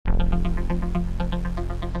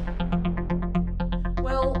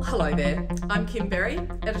Well, hello there. I'm Kim Berry,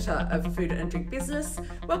 editor of Food and Drink Business.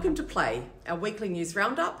 Welcome to Play, our weekly news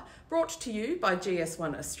roundup, brought to you by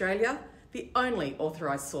GS1 Australia, the only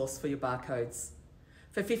authorised source for your barcodes.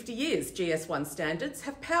 For 50 years, GS1 standards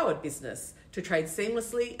have powered business to trade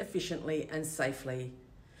seamlessly, efficiently and safely.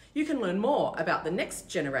 You can learn more about the next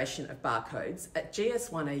generation of barcodes at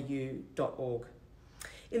gs1au.org.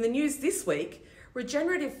 In the news this week,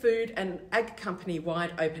 regenerative food and ag company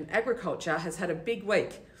Wide Open Agriculture has had a big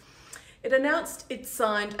week. It announced it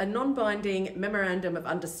signed a non-binding memorandum of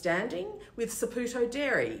understanding with Saputo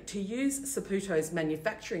Dairy to use Saputo's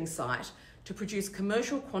manufacturing site to produce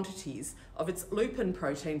commercial quantities of its lupin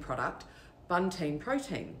protein product, Buntein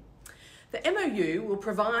Protein. The MOU will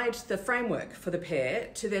provide the framework for the pair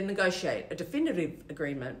to then negotiate a definitive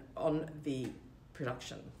agreement on the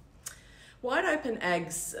production. Wide Open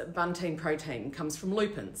Ag's Buntein Protein comes from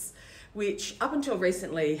lupins, which up until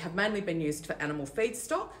recently have mainly been used for animal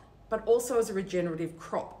feedstock, but also as a regenerative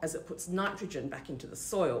crop as it puts nitrogen back into the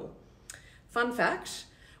soil. Fun fact,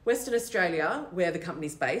 Western Australia, where the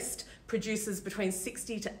company's based, produces between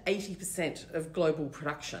 60 to 80% of global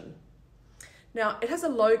production. Now, it has a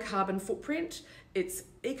low carbon footprint, its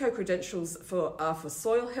eco-credentials are for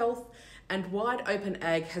soil health, and Wide Open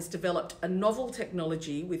Ag has developed a novel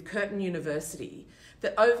technology with Curtin University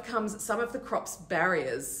that overcomes some of the crop's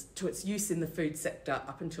barriers to its use in the food sector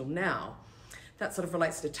up until now. That sort of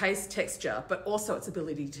relates to taste, texture, but also its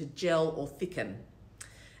ability to gel or thicken.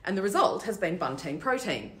 And the result has been Buntein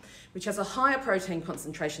Protein, which has a higher protein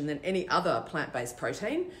concentration than any other plant-based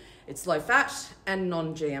protein. It's low fat and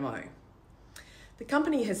non-GMO. The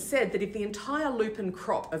company has said that if the entire lupin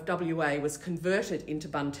crop of WA was converted into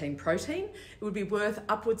Buntein Protein, it would be worth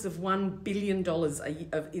upwards of $1 billion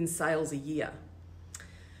in sales a year.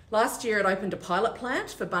 Last year, it opened a pilot plant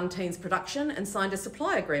for Buntein's production and signed a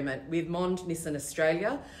supply agreement with Mond Nissan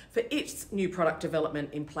Australia for its new product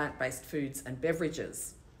development in plant-based foods and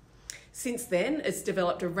beverages. Since then, it's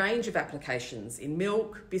developed a range of applications in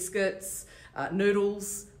milk, biscuits,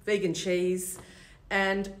 noodles, vegan cheese,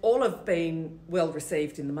 and all have been well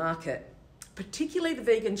received in the market, particularly the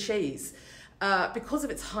vegan cheese, because of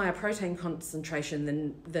its higher protein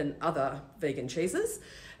concentration than other vegan cheeses.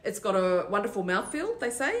 It's got a wonderful mouthfeel, they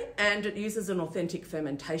say, and it uses an authentic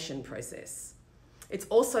fermentation process. It's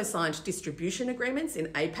also signed distribution agreements in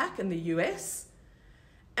APAC and the US.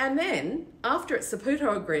 And then, after its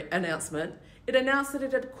Saputo announcement, it announced that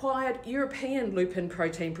it had acquired European lupin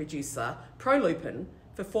protein producer, ProLupin,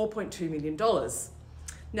 for $4.2 million.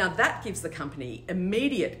 Now that gives the company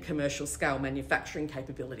immediate commercial scale manufacturing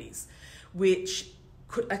capabilities, which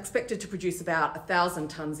could expected to produce about 1,000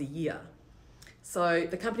 tonnes a year. So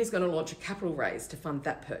the company's going to launch a capital raise to fund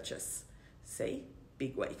that purchase. See,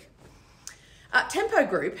 big week. Tempo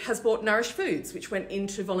Group has bought Nourish Foods, which went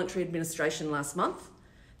into voluntary administration last month.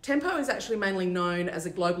 Tempo is actually mainly known as a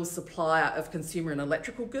global supplier of consumer and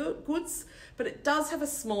electrical goods, but it does have a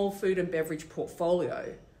small food and beverage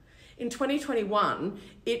portfolio. In 2021,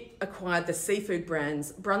 it acquired the seafood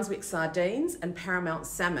brands Brunswick Sardines and Paramount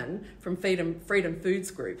Salmon from Freedom Foods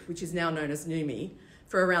Group, which is now known as NUMI,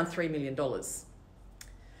 for around $3 million.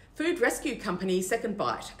 Food rescue company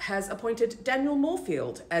SecondBite has appointed Daniel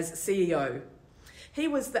Moorfield as CEO. He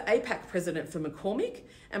was the APAC president for McCormick,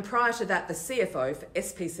 and prior to that, the CFO for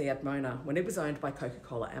SPC Admona when it was owned by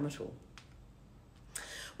Coca-Cola Amatil.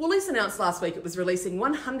 Woolies announced last week it was releasing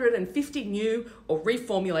 150 new or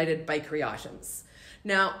reformulated bakery items.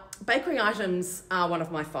 Now, bakery items are one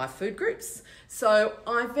of my 5 food groups, so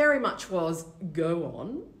I very much was go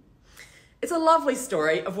on. It's a lovely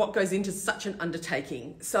story of what goes into such an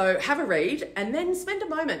undertaking, so have a read and then spend a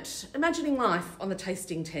moment imagining life on the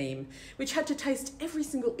tasting team, which had to taste every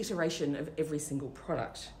single iteration of every single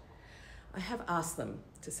product. I have asked them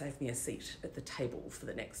to save me a seat at the table for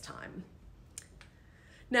the next time.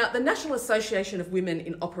 Now, the National Association of Women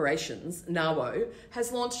in Operations, NAWO,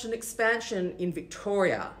 has launched an expansion in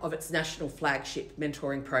Victoria of its national flagship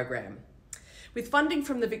mentoring program. With funding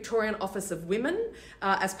from the Victorian Office of Women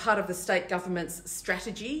as part of the state government's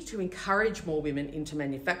strategy to encourage more women into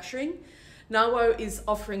manufacturing, NAWO is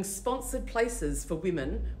offering sponsored places for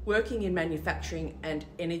women working in manufacturing and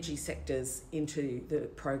energy sectors into the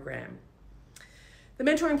program. The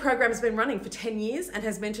mentoring program has been running for 10 years and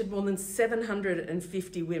has mentored more than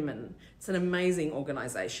 750 women. It's an amazing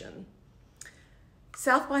organisation.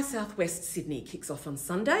 South by Southwest Sydney kicks off on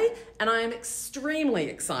Sunday, and I am extremely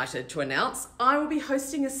excited to announce I will be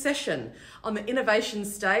hosting a session on the innovation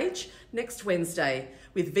stage next Wednesday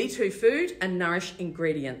with V2 Food and Nourish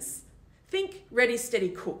Ingredients. Think Ready Steady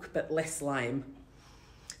Cook, but less lame.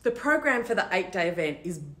 The program for the 8-day event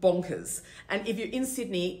is bonkers, and if you're in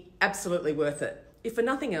Sydney, absolutely worth it. If for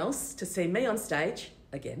nothing else, to see me on stage,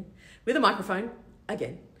 again, with a microphone,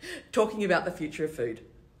 again, talking about the future of food,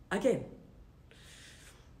 again.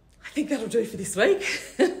 I think that'll do for this week.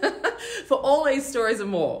 For all these stories and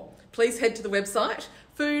more, please head to the website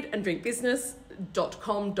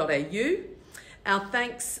foodanddrinkbusiness.com.au. Our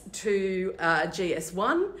thanks to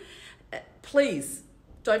GS1. Please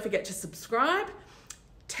don't forget to subscribe.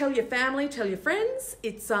 Tell your family, tell your friends.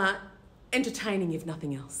 It's entertaining if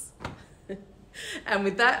nothing else. And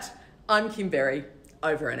with that, I'm Kim Berry,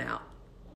 over and out.